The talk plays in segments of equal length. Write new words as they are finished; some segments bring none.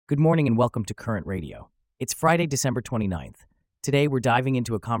Good morning and welcome to Current Radio. It's Friday, December 29th. Today we're diving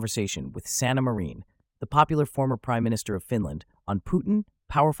into a conversation with Sanna Marin, the popular former Prime Minister of Finland, on Putin,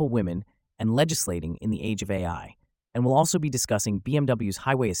 powerful women, and legislating in the age of AI. And we'll also be discussing BMW's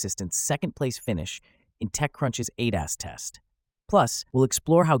highway assistant's second-place finish in TechCrunch's ADAS test. Plus, we'll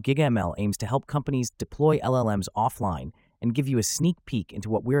explore how Giga ML aims to help companies deploy LLMs offline and give you a sneak peek into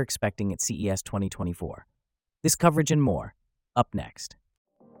what we're expecting at CES 2024. This coverage and more, up next.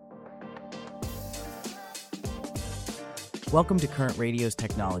 Welcome to Current Radio's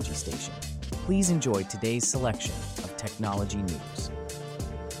Technology Station. Please enjoy today's selection of technology news.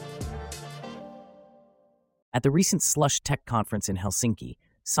 At the recent Slush Tech conference in Helsinki,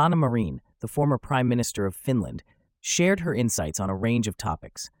 Sanna Marin, the former Prime Minister of Finland, shared her insights on a range of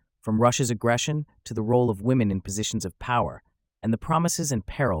topics, from Russia's aggression to the role of women in positions of power and the promises and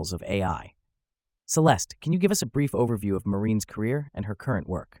perils of AI. Celeste, can you give us a brief overview of Marin's career and her current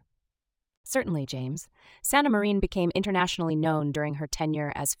work? Certainly, James. Sanna Marin became internationally known during her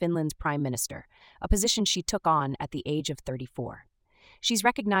tenure as Finland's Prime Minister, a position she took on at the age of 34. She's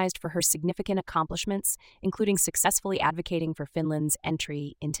recognized for her significant accomplishments, including successfully advocating for Finland's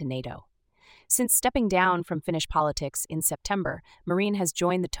entry into NATO. Since stepping down from Finnish politics in September, Marin has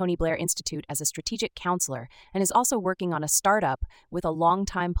joined the Tony Blair Institute as a strategic counselor and is also working on a startup with a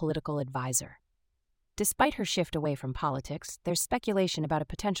longtime political advisor. Despite her shift away from politics, there's speculation about a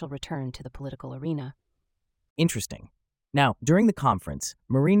potential return to the political arena. Interesting. Now, during the conference,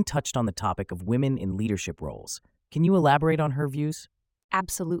 Marin touched on the topic of women in leadership roles. Can you elaborate on her views?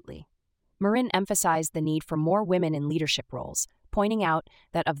 Absolutely. Marin emphasized the need for more women in leadership roles, pointing out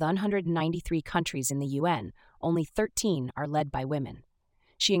that of the 193 countries in the UN, only 13 are led by women.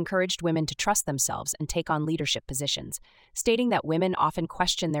 She encouraged women to trust themselves and take on leadership positions, stating that women often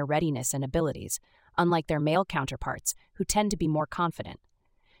question their readiness and abilities, unlike their male counterparts, who tend to be more confident.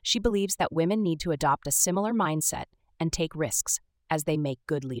 She believes that women need to adopt a similar mindset and take risks as they make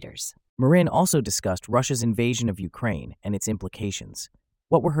good leaders. Marin also discussed Russia's invasion of Ukraine and its implications.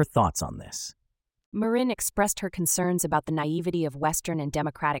 What were her thoughts on this? Marin expressed her concerns about the naivety of Western and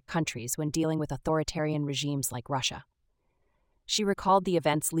democratic countries when dealing with authoritarian regimes like Russia. She recalled the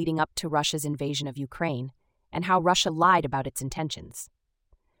events leading up to Russia's invasion of Ukraine and how Russia lied about its intentions.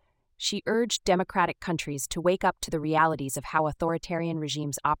 She urged democratic countries to wake up to the realities of how authoritarian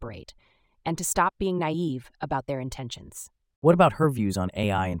regimes operate and to stop being naive about their intentions. What about her views on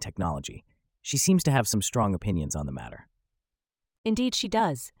AI and technology? She seems to have some strong opinions on the matter. Indeed, she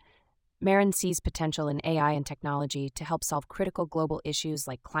does. Marin sees potential in AI and technology to help solve critical global issues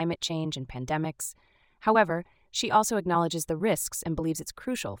like climate change and pandemics. However, she also acknowledges the risks and believes it's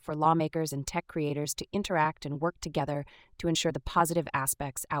crucial for lawmakers and tech creators to interact and work together to ensure the positive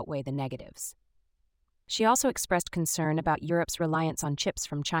aspects outweigh the negatives. She also expressed concern about Europe's reliance on chips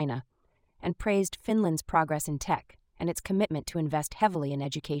from China and praised Finland's progress in tech and its commitment to invest heavily in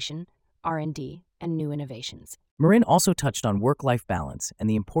education, R&D, and new innovations. Marin also touched on work-life balance and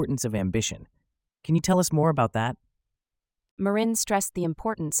the importance of ambition. Can you tell us more about that? Marin stressed the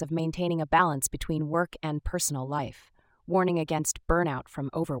importance of maintaining a balance between work and personal life, warning against burnout from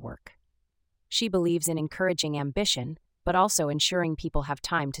overwork. She believes in encouraging ambition, but also ensuring people have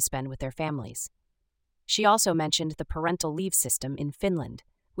time to spend with their families. She also mentioned the parental leave system in Finland,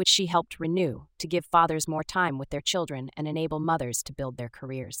 which she helped renew to give fathers more time with their children and enable mothers to build their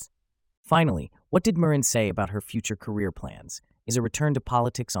careers. Finally, what did Marin say about her future career plans? Is a return to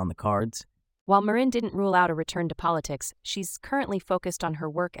politics on the cards? While Marin didn't rule out a return to politics, she's currently focused on her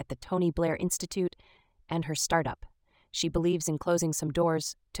work at the Tony Blair Institute and her startup. She believes in closing some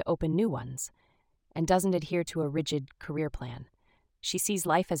doors to open new ones and doesn't adhere to a rigid career plan. She sees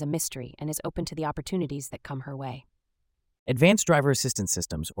life as a mystery and is open to the opportunities that come her way. Advanced Driver Assistance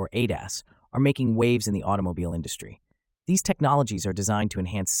Systems, or ADAS, are making waves in the automobile industry. These technologies are designed to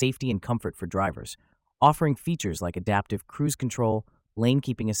enhance safety and comfort for drivers, offering features like adaptive cruise control, lane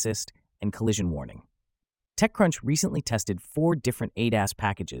keeping assist, and collision warning. TechCrunch recently tested 4 different ADAS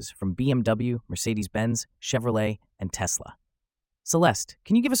packages from BMW, Mercedes-Benz, Chevrolet, and Tesla. Celeste,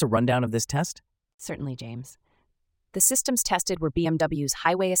 can you give us a rundown of this test? Certainly, James. The systems tested were BMW's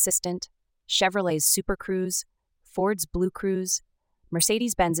Highway Assistant, Chevrolet's Super Cruise, Ford's Blue Cruise,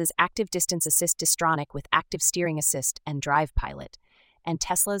 Mercedes-Benz's Active Distance Assist Distronic with Active Steering Assist and Drive Pilot, and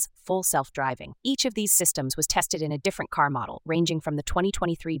Tesla's full self-driving. Each of these systems was tested in a different car model, ranging from the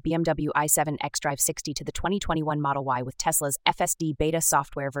 2023 BMW i7 xDrive 60 to the 2021 Model Y with Tesla's FSD beta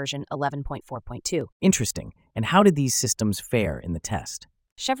software version 11.4.2. Interesting. And how did these systems fare in the test?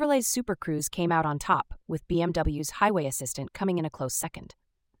 Chevrolet's Super Cruise came out on top, with BMW's Highway Assistant coming in a close second.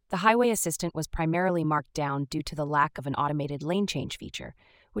 The Highway Assistant was primarily marked down due to the lack of an automated lane change feature,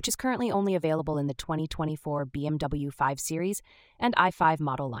 which is currently only available in the 2024 BMW 5 Series and i5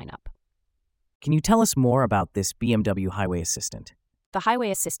 model lineup. Can you tell us more about this BMW Highway Assistant? The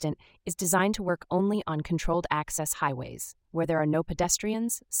Highway Assistant is designed to work only on controlled access highways, where there are no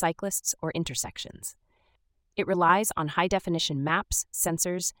pedestrians, cyclists, or intersections. It relies on high-definition maps,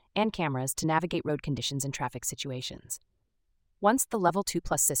 sensors, and cameras to navigate road conditions and traffic situations. Once the Level 2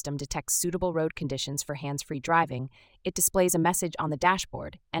 Plus system detects suitable road conditions for hands-free driving, it displays a message on the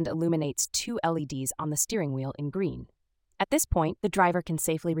dashboard and illuminates 2 LEDs on the steering wheel in green. At this point, the driver can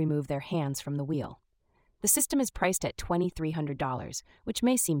safely remove their hands from the wheel. The system is priced at $2,300, which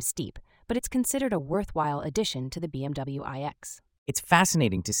may seem steep, but it's considered a worthwhile addition to the BMW iX. It's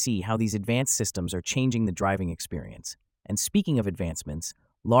fascinating to see how these advanced systems are changing the driving experience. And speaking of advancements,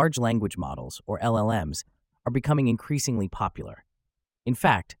 large language models, or LLMs, are becoming increasingly popular. In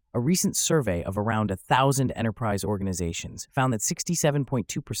fact, a recent survey of around 1,000 enterprise organizations found that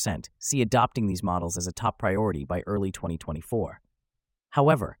 67.2% see adopting these models as a top priority by early 2024.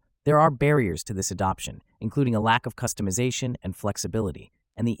 However, there are barriers to this adoption, including a lack of customization and flexibility,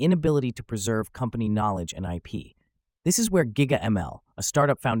 and the inability to preserve company knowledge and IP. This is where Giga ML, a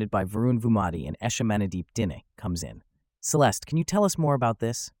startup founded by Varun Vumadi and Eshamanadeep Dine, comes in. Celeste, can you tell us more about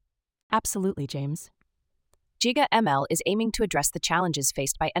this? Absolutely, James. Giga ML is aiming to address the challenges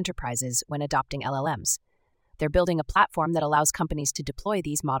faced by enterprises when adopting LLMs. They're building a platform that allows companies to deploy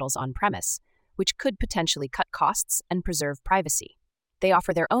these models on-premise, which could potentially cut costs and preserve privacy. They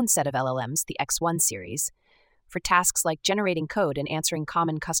offer their own set of LLMs, the X1 series, for tasks like generating code and answering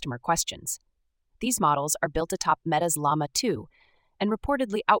common customer questions. These models are built atop Meta's Llama 2 and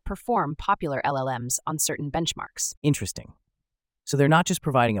reportedly outperform popular LLMs on certain benchmarks. Interesting. So they're not just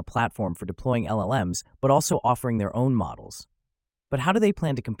providing a platform for deploying LLMs, but also offering their own models. But how do they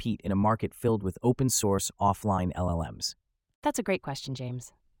plan to compete in a market filled with open-source, offline LLMs? That's a great question,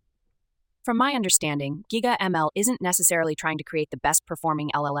 James. From my understanding, Giga ML isn't necessarily trying to create the best-performing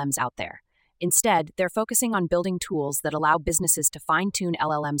LLMs out there. Instead, they're focusing on building tools that allow businesses to fine-tune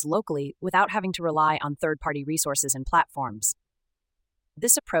LLMs locally without having to rely on third-party resources and platforms.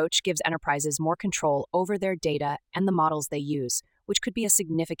 This approach gives enterprises more control over their data and the models they use, which could be a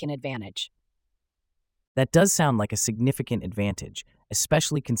significant advantage. That does sound like a significant advantage,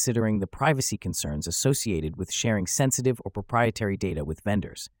 especially considering the privacy concerns associated with sharing sensitive or proprietary data with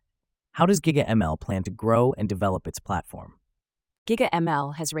vendors. How does Giga ML plan to grow and develop its platform? Giga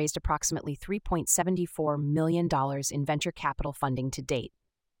ML has raised approximately $3.74 million in venture capital funding to date.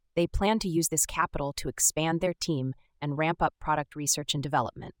 They plan to use this capital to expand their team and ramp up product research and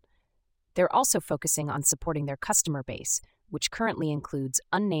development. They're also focusing on supporting their customer base, which currently includes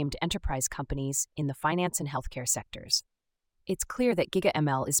unnamed enterprise companies in the finance and healthcare sectors. It's clear that Giga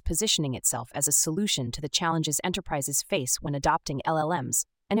ML is positioning itself as a solution to the challenges enterprises face when adopting LLMs,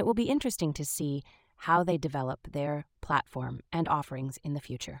 and it will be interesting to see how they develop their platform and offerings in the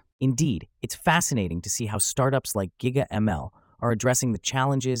future. Indeed, it's fascinating to see how startups like Giga ML are addressing the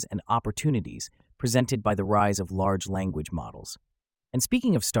challenges and opportunities presented by the rise of large language models. And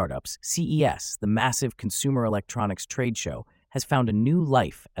speaking of startups, CES, the massive consumer electronics trade show, has found a new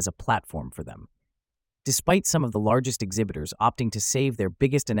life as a platform for them. Despite some of the largest exhibitors opting to save their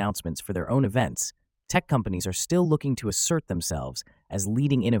biggest announcements for their own events, tech companies are still looking to assert themselves as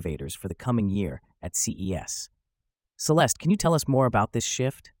leading innovators for the coming year at CES. Celeste, can you tell us more about this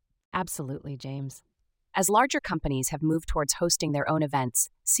shift? Absolutely, James. As larger companies have moved towards hosting their own events,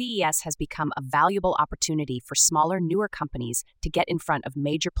 CES has become a valuable opportunity for smaller, newer companies to get in front of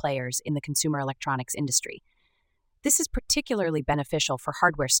major players in the consumer electronics industry. This is particularly beneficial for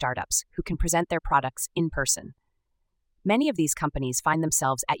hardware startups who can present their products in person. Many of these companies find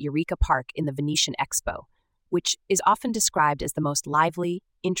themselves at Eureka Park in the Venetian Expo, which is often described as the most lively,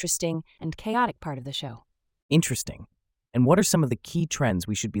 interesting, and chaotic part of the show. Interesting. And what are some of the key trends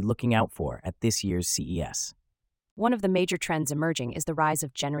we should be looking out for at this year's CES? One of the major trends emerging is the rise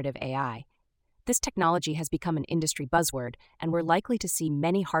of generative AI. This technology has become an industry buzzword, and we're likely to see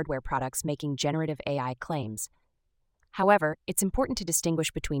many hardware products making generative AI claims. However, it's important to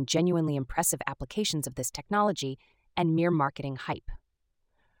distinguish between genuinely impressive applications of this technology and mere marketing hype.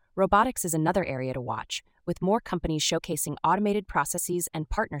 Robotics is another area to watch, with more companies showcasing automated processes and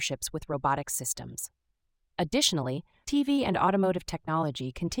partnerships with robotics systems. Additionally, TV and automotive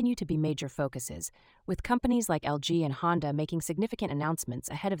technology continue to be major focuses, with companies like LG and Honda making significant announcements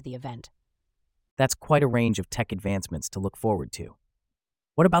ahead of the event. That's quite a range of tech advancements to look forward to.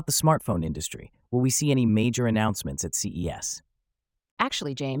 What about the smartphone industry? Will we see any major announcements at CES?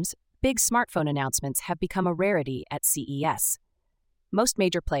 Actually, James, big smartphone announcements have become a rarity at CES. Most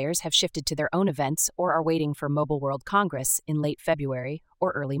major players have shifted to their own events or are waiting for Mobile World Congress in late February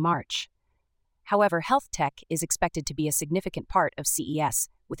or early March. However, health tech is expected to be a significant part of CES,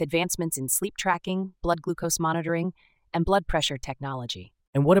 with advancements in sleep tracking, blood glucose monitoring, and blood pressure technology.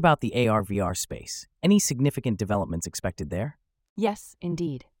 And what about the AR/VR space? Any significant developments expected there? Yes,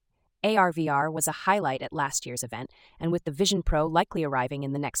 indeed. AR/VR was a highlight at last year's event, and with the Vision Pro likely arriving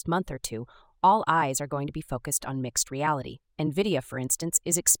in the next month or two, all eyes are going to be focused on mixed reality. NVIDIA, for instance,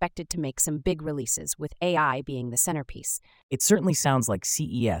 is expected to make some big releases, with AI being the centerpiece. It certainly sounds like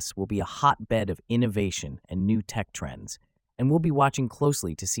CES will be a hotbed of innovation and new tech trends, and we'll be watching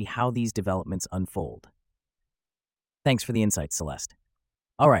closely to see how these developments unfold. Thanks for the insight, Celeste.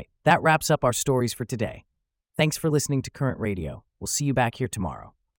 All right, that wraps up our stories for today. Thanks for listening to Current Radio. We'll see you back here tomorrow.